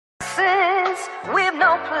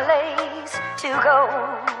no place to go.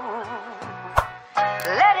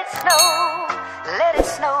 Let it snow, let it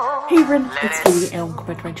snow. Hey friends, it's Katie and welcome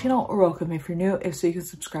back to my channel, or welcome if you're new. If so, you can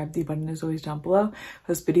subscribe. The button is always down below.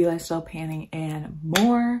 Post beauty, lifestyle, panning, and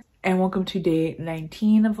more. And welcome to day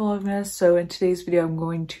 19 of Vlogmas. So in today's video, I'm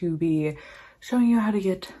going to be showing you how to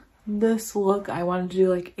get this look. I wanted to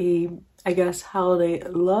do like a, I guess, holiday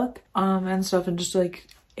look and stuff, and just like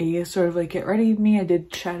a sort of like get ready with me. I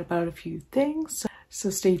did chat about a few things, so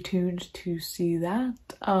stay tuned to see that.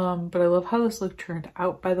 But I love how this look turned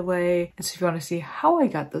out, by the way. And so if you want to see how I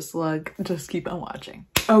got this look, just keep on watching.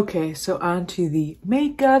 Okay, so on to the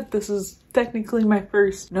makeup. This is technically my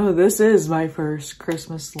first, no, this is my first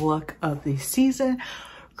Christmas look of the season.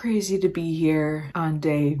 Crazy to be here on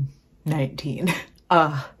day 19.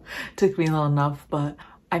 Took me long enough, but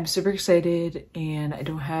I'm super excited, and I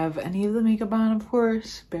don't have any of the makeup on, of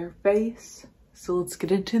course, bare face. So let's get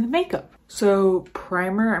into the makeup. So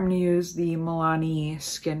primer, I'm gonna use the Milani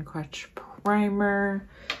Skin Quench Primer.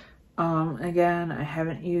 Again, I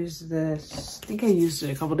haven't used this. I think I used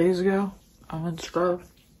it a couple days ago on stuff,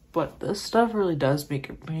 but this stuff really does make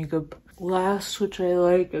your makeup last, which I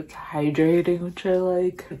like. It's hydrating, which I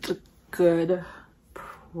like. It's a good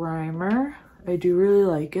primer. I do really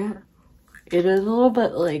like it. It is a little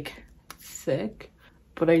bit like thick,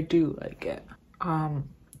 but I do like it.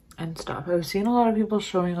 And stuff. I've seen a lot of people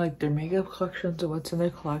showing like their makeup collections and what's in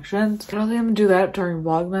their collections. I don't think I'm gonna do that during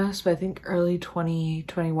Vlogmas, but I think early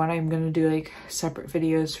 2021 I'm gonna do like separate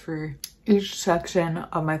videos for each section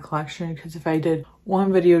of my collection, because if I did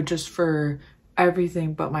one video just for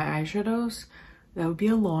everything but my eyeshadows, that would be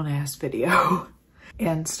a long ass video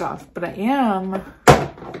and stuff. But I am,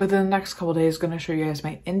 within the next couple days, gonna show you guys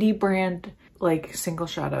my indie brand like single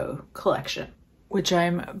shadow collection, which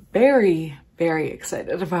I'm very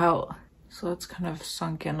excited about. So it's kind of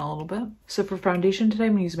sunk in a little bit. So for foundation today,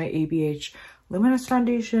 I'm gonna use my ABH Luminous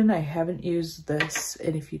foundation. I haven't used this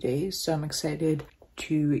in a few days, so I'm excited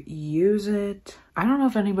to use it. I don't know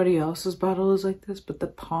if anybody else's bottle is like this, but the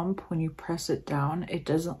pump, when you press it down, it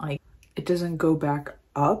doesn't go back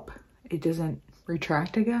up. It doesn't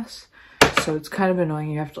retract, I guess. So it's kind of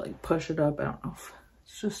annoying. You have to like push it up. I don't know if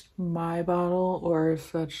it's just my bottle or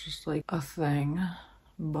if that's just like a thing,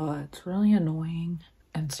 but it's really annoying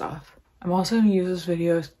and stuff. I'm also gonna use this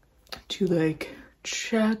video to like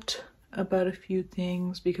chat about a few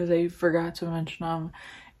things, because I forgot to mention them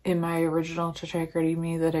in my original Check Ready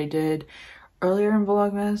Me that I did earlier in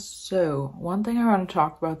Vlogmas. So one thing I want to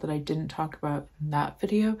talk about that I didn't talk about in that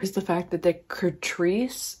video is the fact that the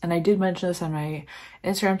Catrice, and I did mention this on my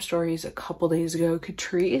Instagram stories a couple days ago,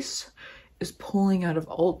 Catrice is pulling out of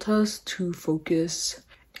Ulta's to focus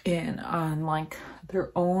in on like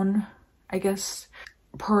their own, I guess,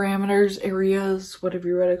 parameters, areas, whatever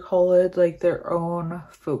you want to call it, like their own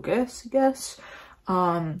focus, I guess.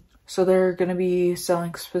 So they're going to be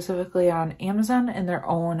selling specifically on Amazon and their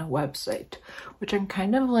own website, which I'm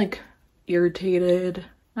kind of like irritated.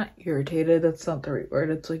 Not irritated, that's not the right word.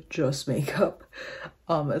 It's like just makeup.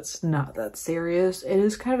 It's not that serious. It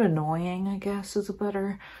is kind of annoying, I guess, is a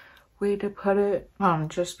better way to put it.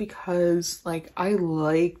 Just because like I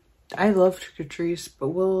love Catrice,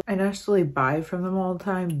 but I necessarily buy from them all the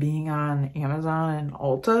time, being on Amazon and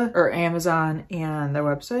Ulta, or Amazon and their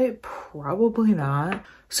website? Probably not.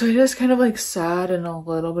 So it is kind of like sad and a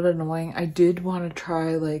little bit annoying. I did want to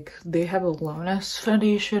try, like, they have a luminous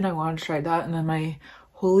foundation. I want to try that. And then my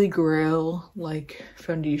holy grail like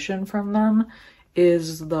foundation from them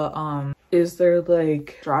is their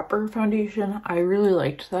like dropper foundation. I really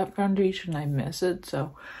liked that foundation. I miss it,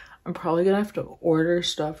 so I'm probably gonna have to order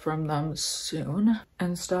stuff from them soon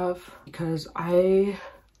and stuff, because I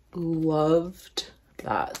loved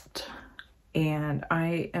that. And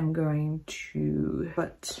I am going to,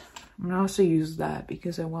 but I'm gonna also use that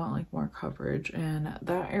because I want like more coverage in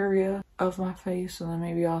that area of my face, and then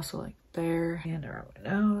maybe also like there and around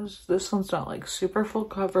my nose. This one's not like super full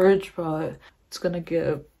coverage, but it's gonna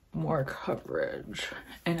give more coverage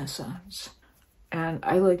in a sense. And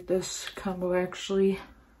I like this combo actually.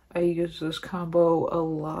 I use this combo a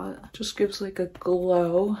lot. Just gives like a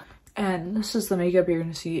glow. And this is the makeup you're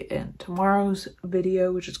gonna see in tomorrow's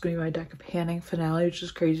video, which is gonna be my deck of panning finale, which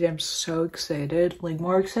is crazy. I'm so excited, like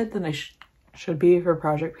more excited than I should be for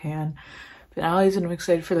Project Pan finales, and I'm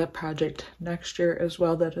excited for that project next year as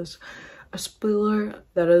well. That is a spoiler.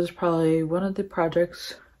 That is probably one of the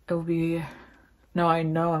projects I will be, no, I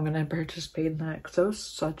know I'm gonna participate in that, because that was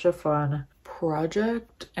such a fun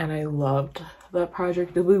project and I loved that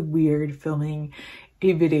project. It would be weird filming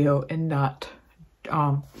a video and not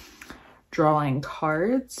drawing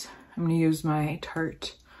cards. I'm gonna use my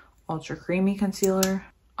Tarte ultra creamy concealer.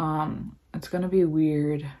 It's gonna be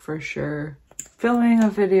weird for sure filming a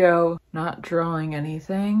video not drawing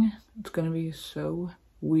anything. It's gonna be so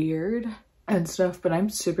weird and stuff, but I'm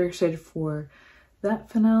super excited for that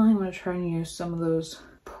finale. I'm gonna try and use some of those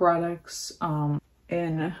products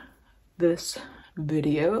in this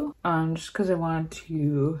video just because I wanted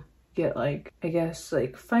to get like, I guess,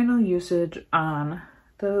 like final usage on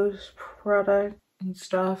those products and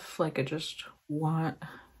stuff. Like I just want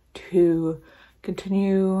to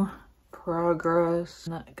continue progress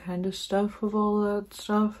and that kind of stuff with all that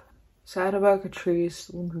stuff. Sad about Catrice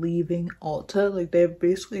leaving Ulta, like they have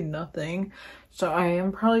basically nothing. So I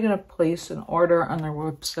am probably gonna place an order on their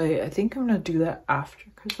website. I think I'm gonna do that after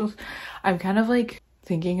Christmas. I'm kind of like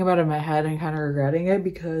thinking about it in my head and kind of regretting it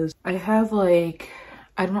because I have like,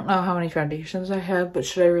 I don't know how many foundations I have, but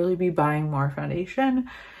should I really be buying more foundation?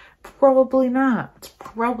 Probably not. It's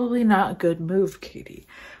probably not a good move, Katie.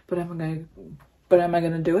 But am I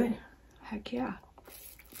gonna do it? Heck yeah.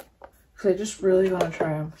 Because I just really want to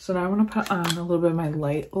try them. So now I'm gonna put on a little bit of my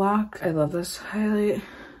light lock. I love this highlight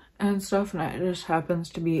and stuff, and it just happens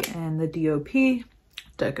to be in the DOP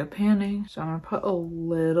Deca Panning. So I'm gonna put a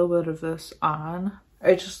little bit of this on.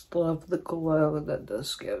 I just love the glow that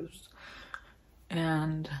this gives.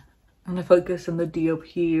 And I'm gonna focus on the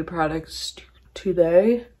DOP products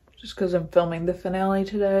today, just because I'm filming the finale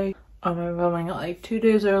today. I'm filming it like 2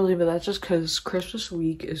 days early, but that's just because Christmas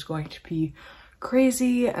week is going to be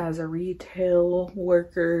crazy. As a retail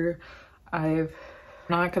worker, I'm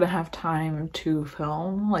not gonna have time to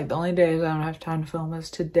film. Like the only days I don't have time to film is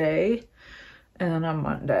today and then on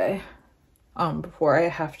Monday before I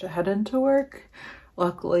have to head into work.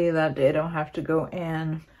 Luckily that day I don't have to go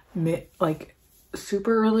in like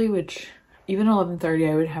super early, which even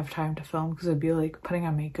 11:30 I would have time to film because I'd be like putting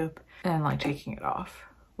on makeup and like taking it off,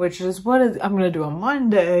 which is what I'm gonna do on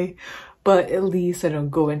Monday, but at least I don't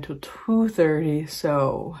go until 2:30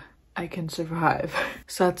 so I can survive.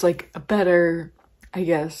 So that's like a better, I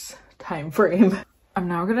guess, time frame. I'm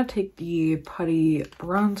now gonna take the Putty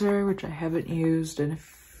bronzer, which I haven't used in a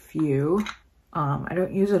few. I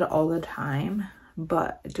don't use it all the time,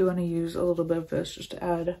 but I do want to use a little bit of this just to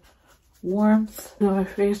add warmth to my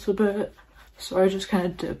face a bit. So I just kind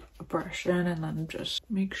of dip a brush in and then just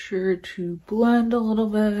make sure to blend a little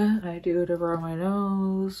bit. I do it around my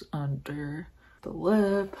nose, under the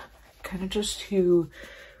lip, kind of just to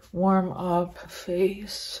warm up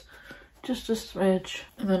face, just a smidge.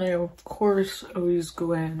 And then I of course always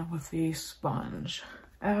go in with a sponge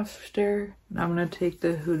after. And I'm gonna take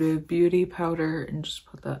the Huda Beauty powder and just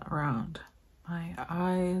put that around my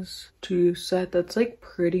eyes to set. That's like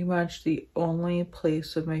pretty much the only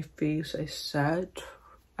place of my face I set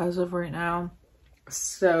as of right now.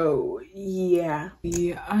 So yeah,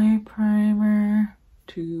 the eye primer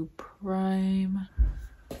to prime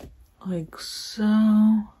like so.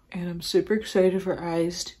 And I'm super excited for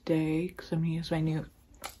eyes today because I'm gonna use my new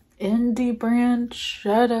indie brand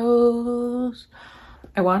shadows.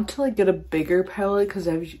 I want to like get a bigger palette because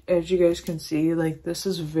as you guys can see, like this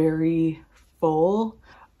is very full.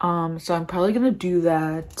 So I'm probably gonna do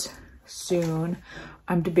that soon.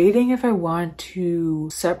 I'm debating if I want to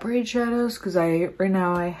separate shadows because right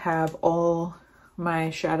now I have all my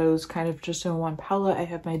shadows kind of just in one palette. I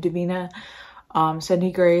have my Divina,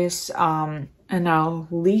 Sandy Grace, and now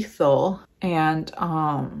Lethal and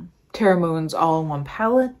Terra Moons all in one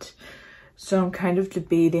palette. So I'm kind of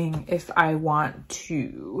debating if I want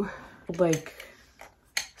to like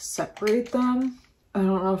separate them. I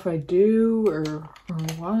don't know if I do or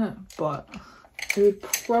what, but it would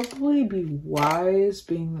probably be wise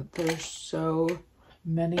being that there's so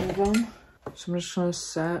many of them. So I'm just gonna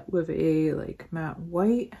set with a like matte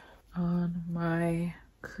white on my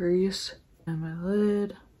crease and my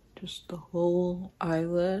lid, just the whole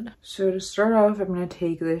eyelid. So to start off, I'm gonna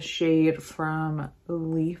take this shade from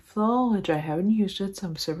Lethal, which I haven't used it, so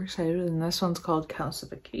I'm super excited. And this one's called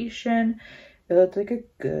Calcification. It looks like a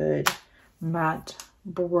good matte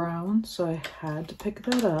brown, so I had to pick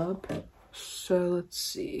that up. So let's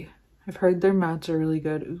see. I've heard their mattes are really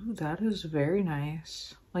good. Ooh, that is very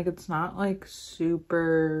nice. Like it's not like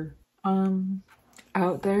super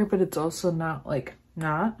out there, but it's also not like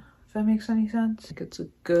not, if that makes any sense. Like it's a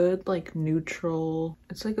good like neutral,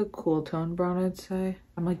 it's like a cool tone brown, I'd say.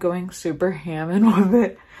 I'm like going super ham in with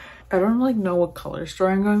it. I don't like know what color store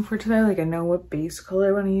I'm going for today. Like I know what base color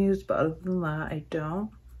I want to use, but other than that I don't.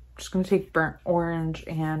 I'm just gonna take burnt orange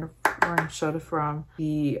and orange soda from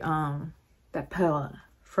the that palette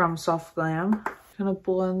from Soft Glam. Kind of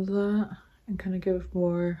blend that and kind of give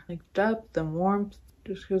more like depth and warmth,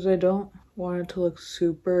 just because I don't want it to look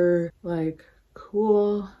super like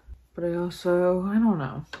cool but I don't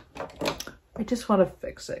know. I just want to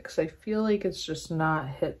fix it because I feel like it's just not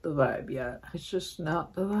hit the vibe yet. It's just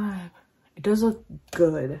not the vibe. It does look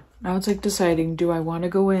good. Now it's like deciding, do I want to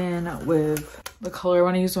go in with the color I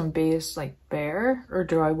want to use on base, like bare, or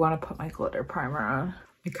do I want to put my glitter primer on?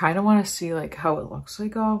 I kind of want to see like how it looks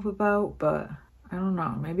like off about, but I don't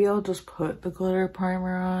know. Maybe I'll just put the glitter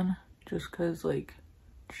primer on just cause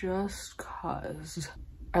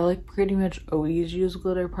I like pretty much always use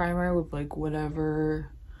glitter primer with like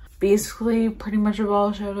whatever, basically pretty much of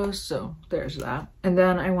all shadows. So there's that. And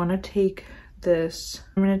then I want to take this,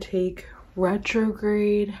 I'm going to take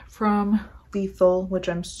Retrograde from Lethal, which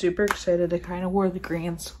I'm super excited. I kind of wore the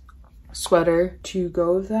green sweater to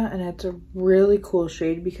go with that, and it's a really cool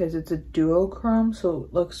shade because it's a duochrome, so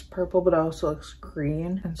it looks purple but also looks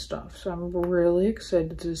green and stuff. So I'm really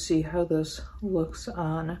excited to see how this looks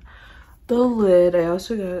on the lid.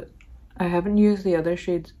 I haven't used the other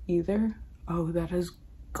shades either. Oh, that is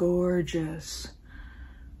gorgeous.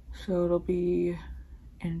 So it'll be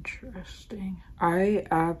interesting. I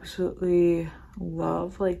absolutely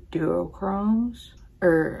love like duochromes,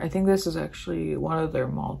 or I think this is actually one of their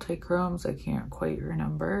multi-chromes. I can't quite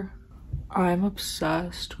remember. I'm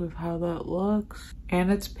obsessed with how that looks,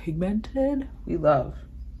 and it's pigmented. We love.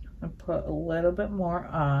 I put a little bit more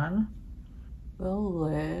on the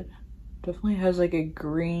lid. Definitely has like a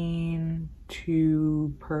green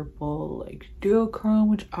to purple like duochrome,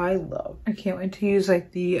 which I love. I can't wait to use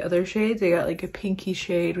like the other shades. I got like a pinky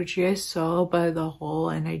shade, which you guys saw by the hole,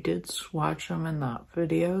 and I did swatch them in that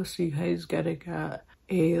video, so you guys gotta get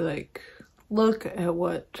a like look at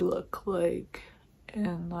what to look like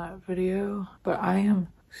in that video. But I am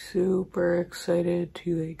super excited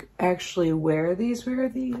to like actually wear these.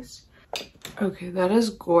 Okay, that is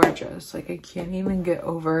gorgeous. Like I can't even get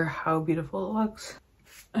over how beautiful it looks.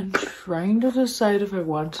 I'm trying to decide if I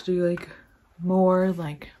want to do like more,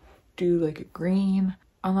 like do like a green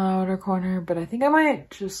on the outer corner, but I think I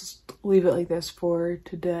might just leave it like this for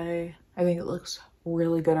today. I think it looks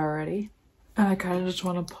really good already. And I kind of just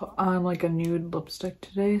want to put on like a nude lipstick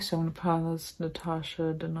today, so I'm gonna put on this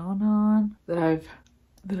Anastasia denona on that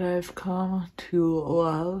I've come to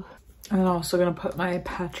love. And I'm also gonna put my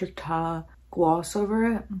Patrick Ta gloss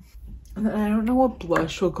over it. And then I don't know what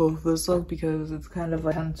blush will go with this look because it's kind of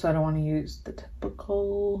like, so I don't want to use the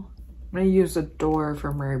typical. I'm gonna use Adore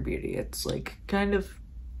from Rare Beauty. It's like kind of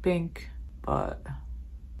pink, but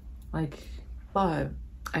I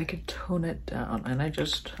could tone it down, and I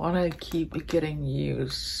just want to keep getting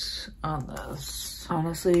used on this.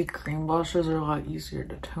 Honestly, cream blushes are a lot easier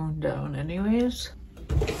to tone down anyways.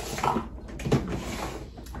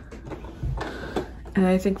 And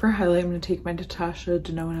I think for highlight, I'm going to take my Natasha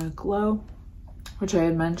Denona Glow, which I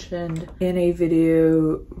had mentioned in a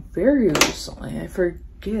video very recently. I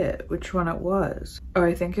forget which one it was. Oh,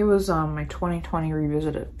 I think it was my 2020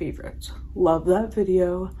 Revisited Favorites. Love that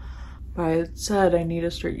video. But I said I need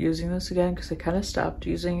to start using this again because I kind of stopped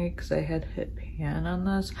using it because I had hit pan on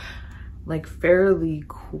this like fairly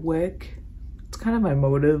quick. It's kind of my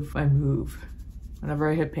move.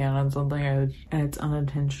 Whenever I hit pan on something and it's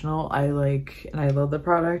unintentional, I love the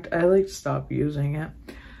product, I like stop using it.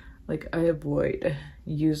 Like I avoid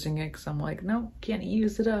using it because I'm like, no, can't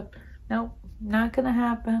use it up. Nope, not gonna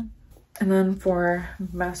happen. And then for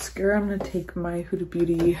mascara, I'm gonna take my Huda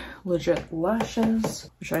Beauty Legit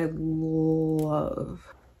Lashes, which I love.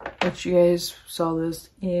 Which you guys saw this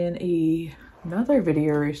in another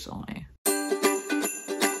video recently.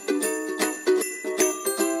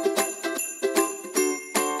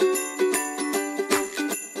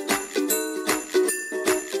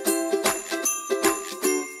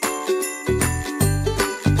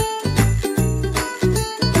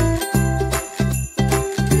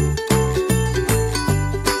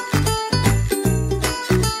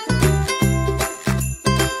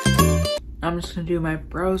 I'm just gonna do my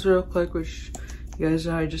brows real quick, which you guys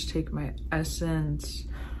know I just take my Essence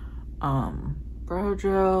brow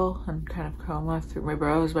gel and kind of comb that through my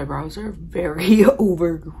brows. My brows are very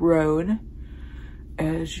overgrown,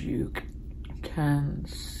 as you can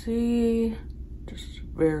see, just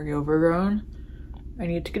very overgrown. I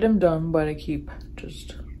need to get them done, but I keep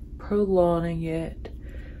just prolonging it.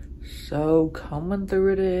 So combing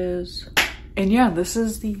through it is. And yeah, this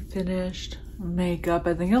is the finished makeup.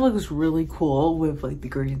 I think it looks really cool with like the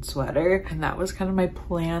green sweater, and that was kind of my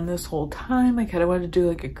plan this whole time. I kind of wanted to do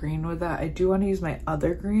like a green with that. I do want to use my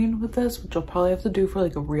other green with this, which I'll probably have to do for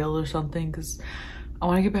like a reel or something, because I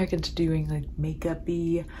want to get back into doing like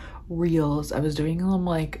makeup-y reels. I was doing them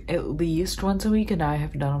like at least once a week, and now I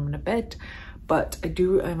haven't done them in a bit, but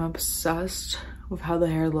I'm obsessed with how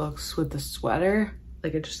the hair looks with the sweater.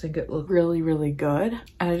 Like, I just think it looked really, really good.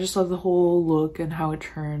 And I just love the whole look and how it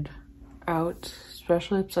turned out.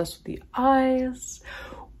 Especially obsessed with the eyes.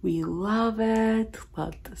 We love it.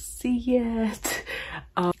 Love to see it.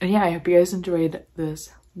 And yeah, I hope you guys enjoyed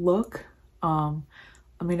this look. Let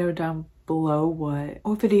me know down below what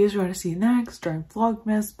videos you want to see next during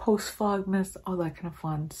Vlogmas, post Vlogmas, all that kind of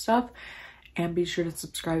fun stuff. And be sure to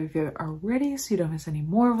subscribe if you haven't already so you don't miss any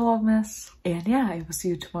more Vlogmas. And yeah, I will see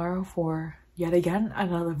you tomorrow for yet again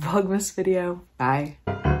another Vlogmas video. Bye.